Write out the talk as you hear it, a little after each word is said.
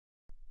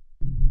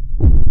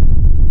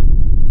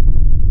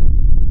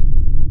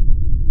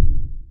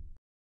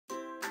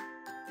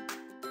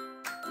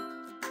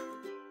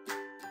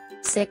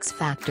6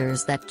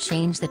 factors that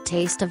change the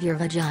taste of your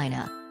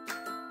vagina.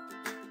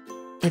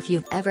 If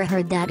you've ever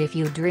heard that if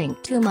you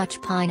drink too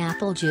much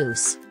pineapple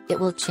juice, it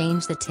will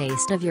change the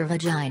taste of your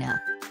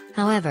vagina.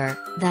 However,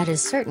 that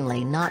is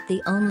certainly not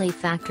the only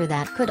factor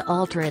that could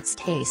alter its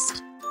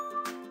taste.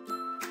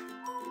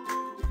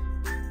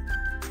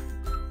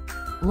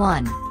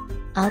 1.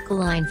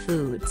 Alkaline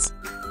foods.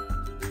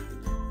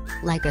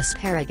 Like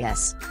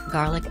asparagus,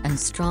 garlic and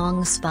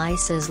strong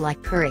spices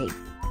like curry.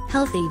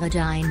 Healthy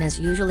vaginas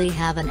usually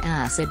have an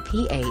acid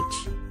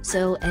pH,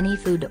 so any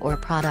food or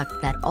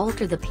product that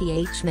alter the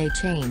pH may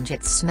change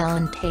its smell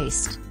and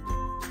taste.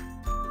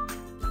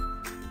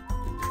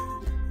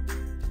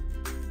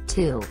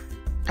 2.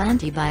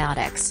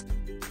 Antibiotics.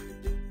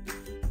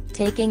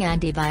 Taking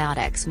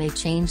antibiotics may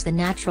change the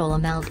natural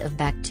amount of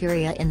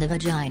bacteria in the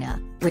vagina,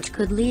 which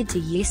could lead to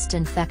yeast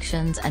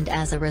infections and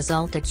as a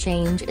result a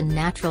change in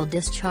natural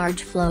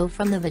discharge flow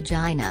from the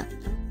vagina.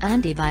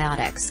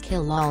 Antibiotics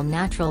kill all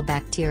natural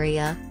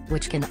bacteria,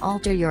 which can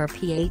alter your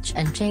pH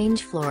and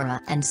change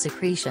flora and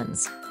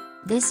secretions.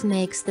 This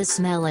makes the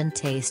smell and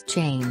taste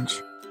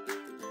change.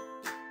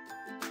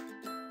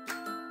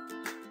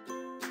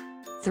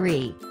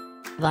 3.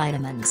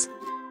 Vitamins.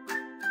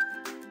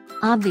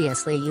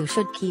 Obviously you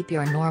should keep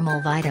your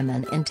normal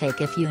vitamin intake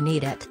if you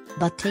need it,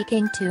 but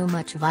taking too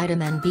much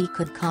vitamin B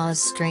could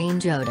cause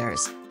strange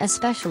odors,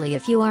 especially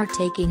if you are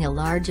taking a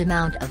large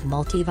amount of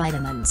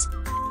multivitamins.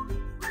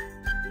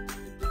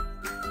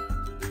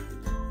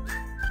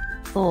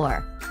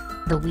 4.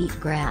 The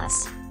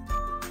wheatgrass.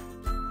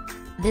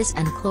 This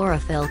and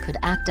chlorophyll could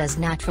act as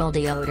natural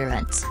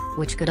deodorants,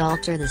 which could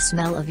alter the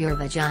smell of your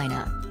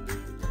vagina.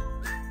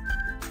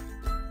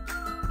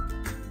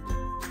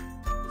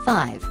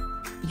 5.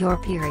 Your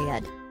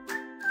period.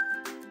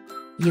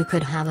 You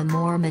could have a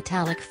more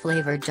metallic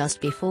flavor just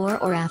before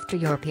or after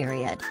your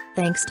period,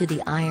 thanks to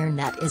the iron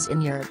that is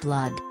in your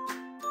blood.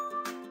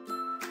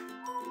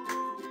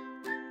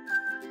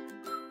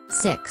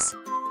 6.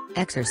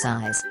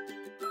 Exercise.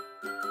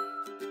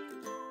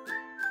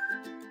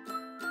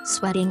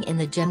 Sweating in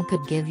the gym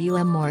could give you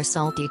a more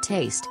salty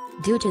taste,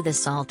 due to the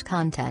salt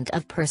content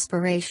of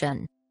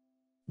perspiration.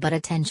 But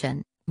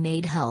attention,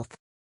 maid health.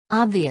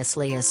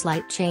 Obviously a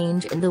slight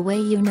change in the way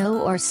you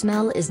know or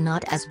smell is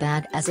not as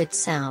bad as it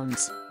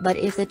sounds, but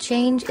if the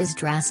change is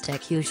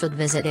drastic you should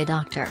visit a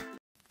doctor.